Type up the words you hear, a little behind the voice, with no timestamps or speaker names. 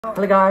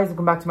Hello guys,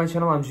 welcome back to my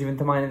channel. I'm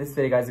Nepali. In this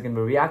video guys, we're going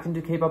to be reacting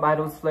to K-pop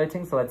idols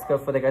flirting. So let's go.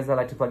 For the guys that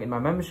like to plug in my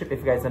membership,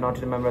 if you guys are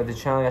not a member of the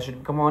channel, you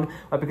should come on.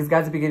 Because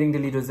guys will be getting the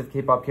leaders of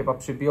K-pop, K-pop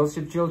strip, BL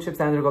strip, jewel chips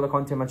and regular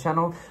content on my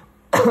channel.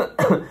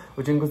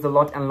 Which includes a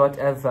lot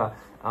of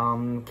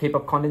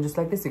K-pop content just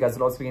like this. You guys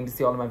will also begin to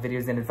see all of my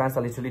videos in advance,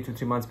 literally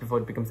 2-3 months before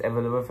it becomes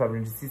available for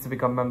everyone to see. So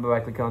become a member by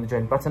clicking on the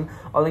join button.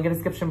 All link in the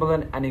description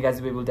below, and you guys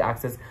will be able to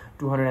access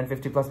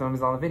 250 plus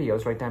members on the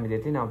videos right now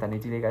immediately. Now without any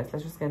delay guys,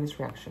 let's just get this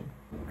reaction.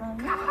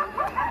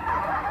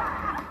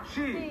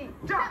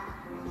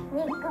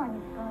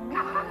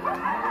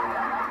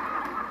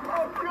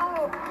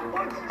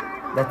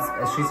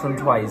 That's she's from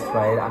Twice,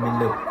 right? I mean,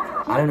 look,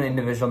 I don't know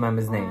individual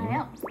member's name.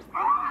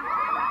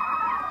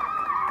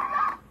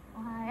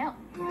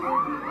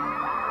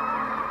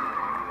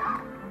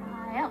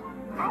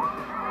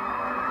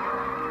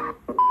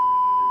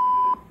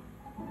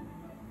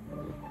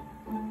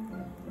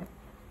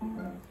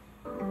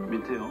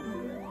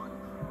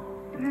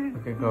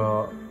 Okay,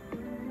 go.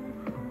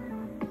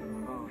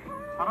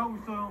 잘하고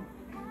있어요.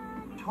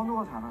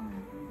 천우가 잘하네.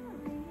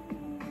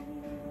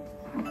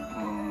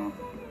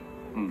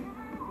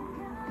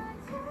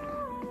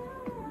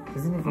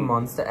 Isn't he from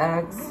Monster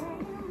X?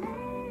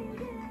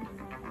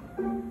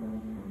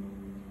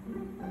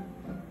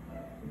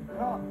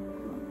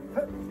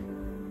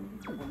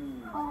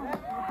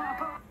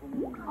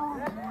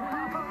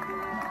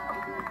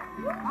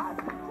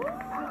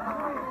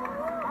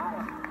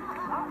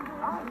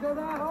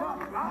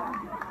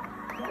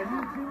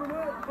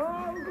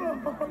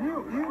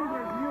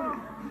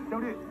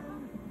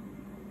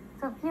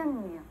 저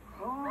피아노예요.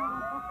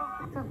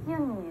 저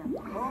피아노예요.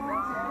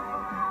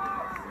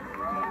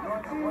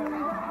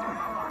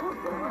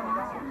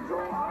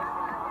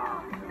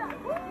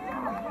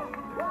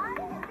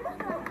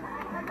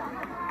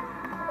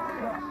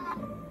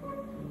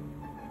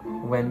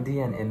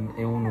 Wendy and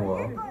Eunwoo.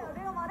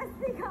 내가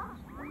말했으니까.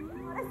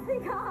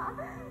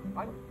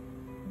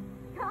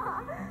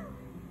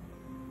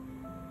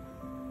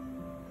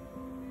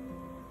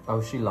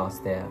 Oh, she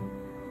lost there.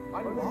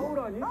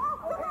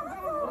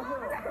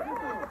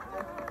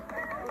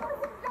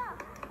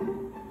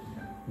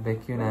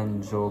 Baekhyun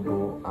and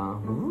Jobo.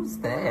 Who's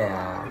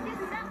there?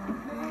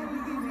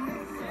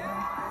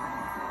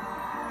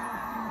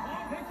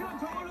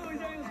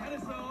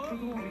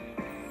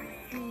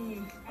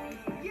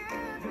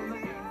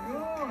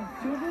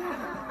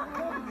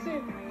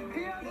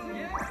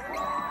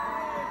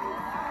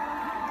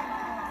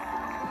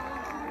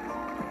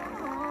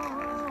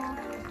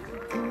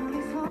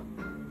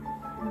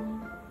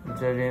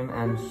 Jerim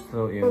and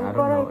Soyun. I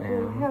don't know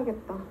him.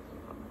 해야겠다.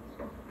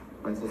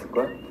 안 썼을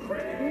거야? 안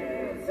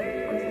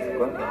썼을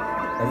거야?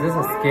 Is this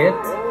a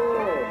skit?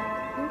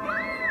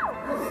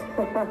 오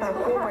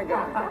마이 갓.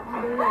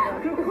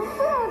 그렇게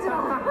헛소리하지 마.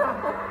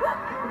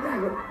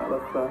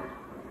 알았어.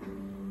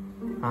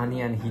 Ani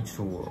and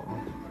Hichu.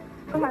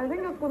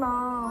 잘생겼구나.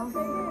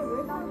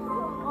 왜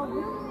나와?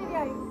 무슨 일이야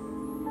이거?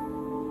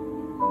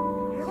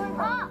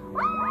 나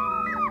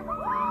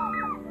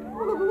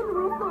누군지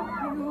몰랐어.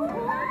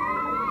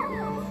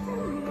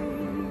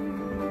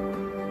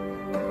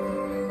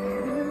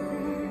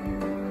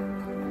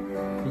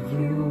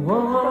 You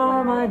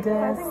are my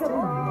destiny.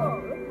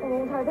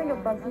 너무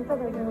잘생겼다. 진짜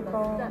잘생겼다.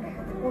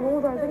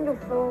 너무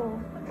잘생겼어.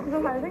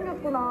 진짜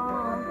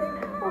잘생겼구나.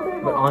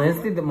 But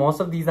honestly, most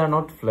of these are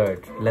not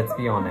flirt. Let's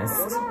be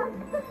honest.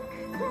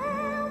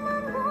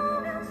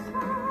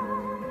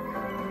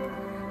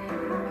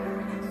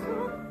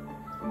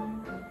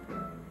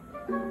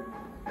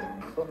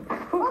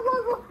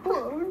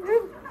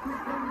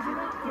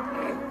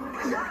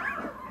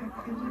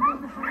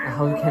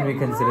 How can we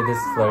consider this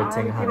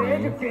flirting,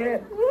 honey?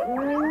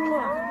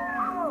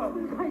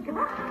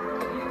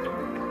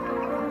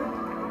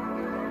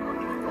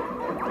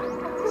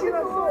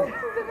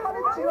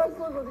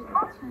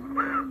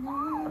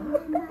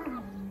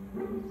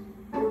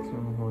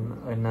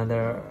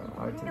 Another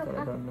artist that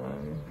I don't know.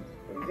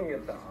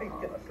 생겼다.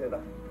 세다.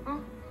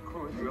 그걸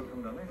왜 네가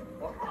판단해?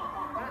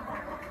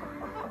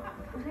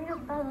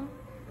 잘생겼다.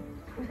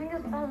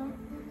 잘생겼다.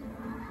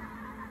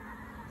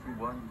 지금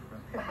뭐 하는 거야?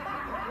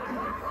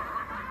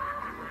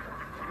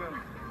 지금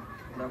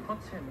난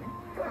터치했니?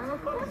 나는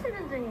포토 시즌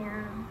중이야.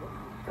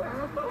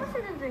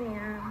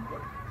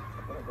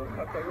 너무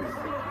가까이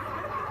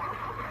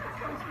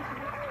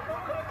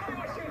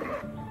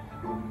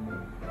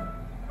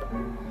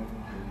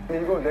근데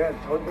이거 내가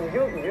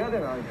이겨야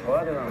되나?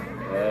 져야 되나?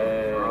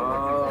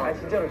 에이.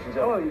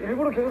 진짜로.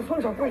 일부러 계속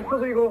손 잡고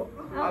싶어서 이거.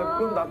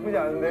 그것도 나쁘지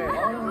않은데.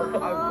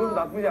 그것도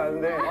나쁘지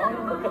않은데.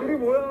 이게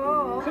뭐야?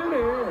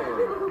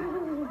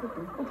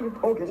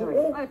 괜찮아.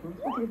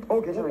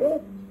 괜찮아.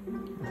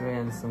 Dre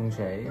and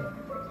Sungjae.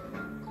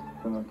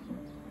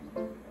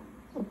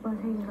 오빠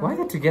생각. Why are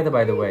they together,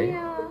 by the way?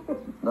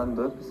 난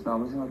너 옆에서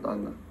아무 생각도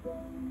안 나.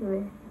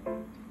 왜?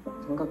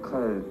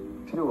 생각할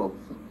필요가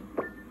없어.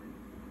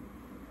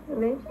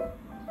 왜?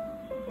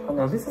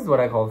 Now this is what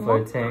I call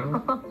flirting.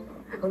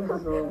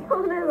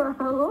 편해서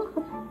하고?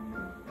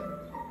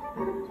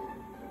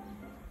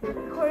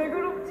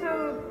 걸그룹 중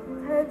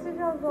제일 잘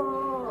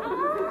추셔서.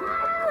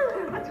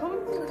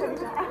 좋은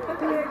칭찬이다.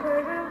 네,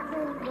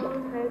 걸그룹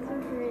너무 잘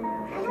추세요.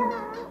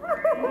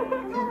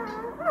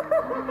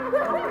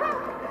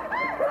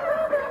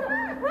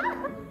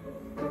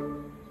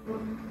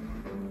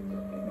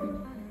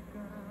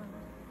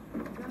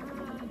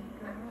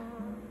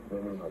 내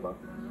눈 봐봐.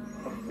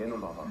 내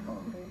눈 봐봐.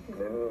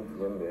 내 눈은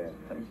그건데.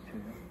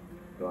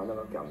 너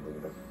하나밖에 안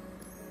보인다.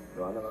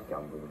 너 하나밖에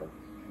안 보인다.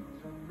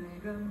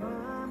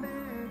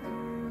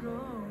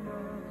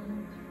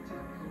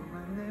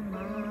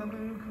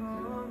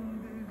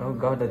 Oh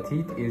god, the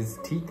teeth is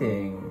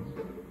teething.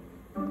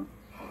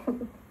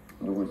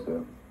 누구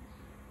있어요?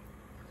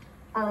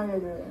 안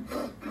알려줘요.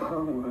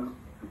 뭐야?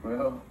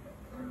 왜요?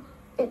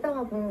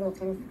 이따가 보는 거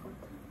재밌을 것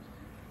같아.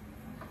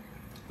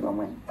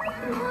 너무해.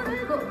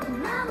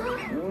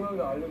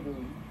 누군가가 알려줘.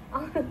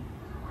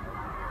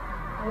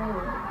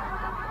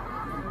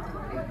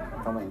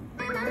 너무해.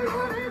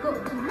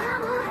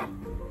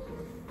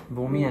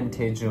 Bomi and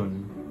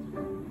Taejun.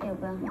 이거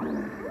뭐야?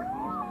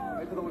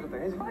 멘트 너무 좋다.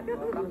 해줘.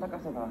 땀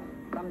닦았어 다.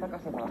 땀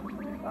닦았어 다.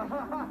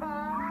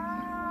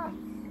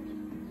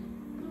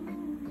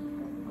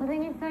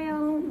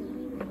 고생했어요.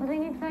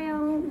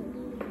 고생했어요.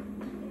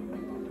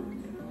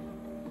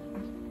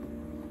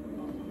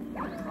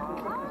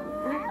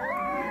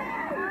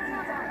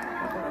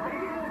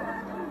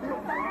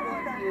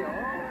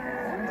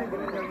 언제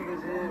그런 장이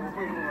되지?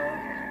 웃기는 거야.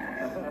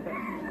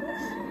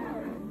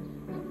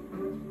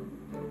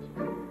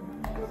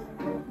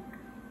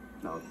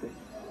 나 어때?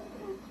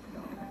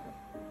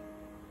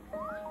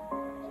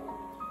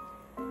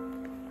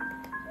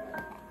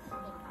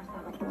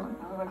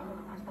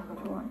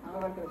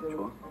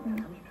 좋아?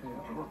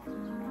 30초예요.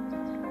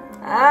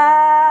 Ah!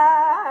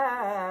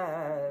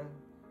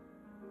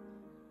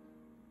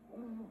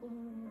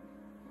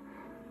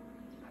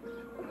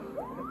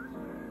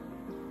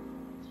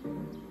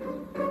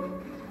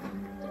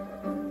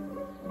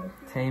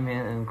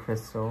 Taemin and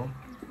Crystal.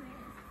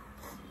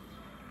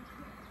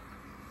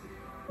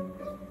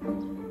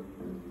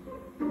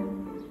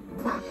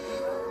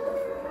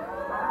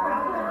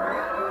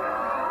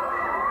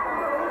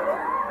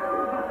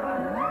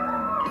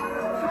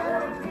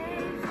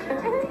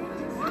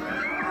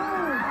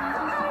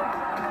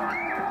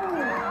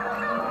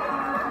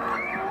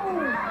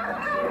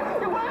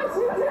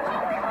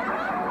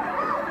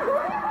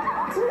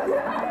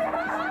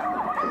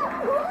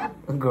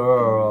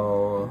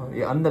 Girl,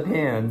 your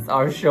underpants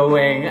are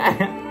showing.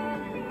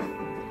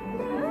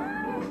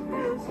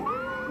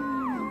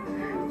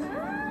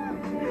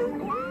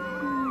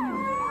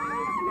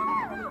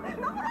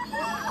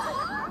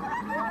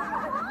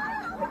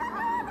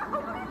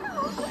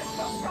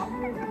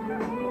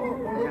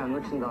 이제 안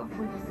놓친다.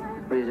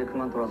 우리 이제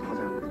그만 돌아서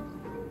가자.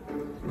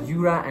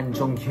 Yura and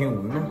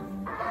Jonghyun.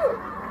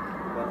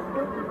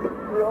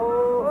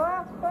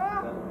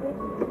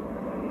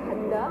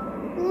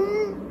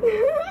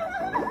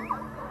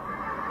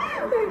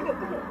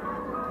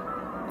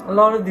 A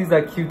lot of these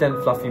are cute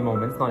and fluffy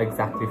moments, not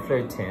exactly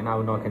flirting. I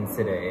would not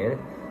consider it.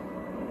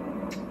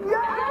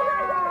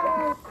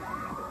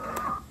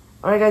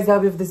 Alright guys,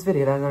 that'll be it for this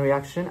video. That's my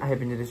reaction. I hope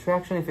you enjoyed this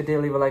reaction. If you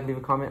did, leave a like, leave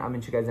a comment. I'll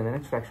meet you guys in the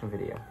next reaction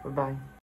video. Bye bye.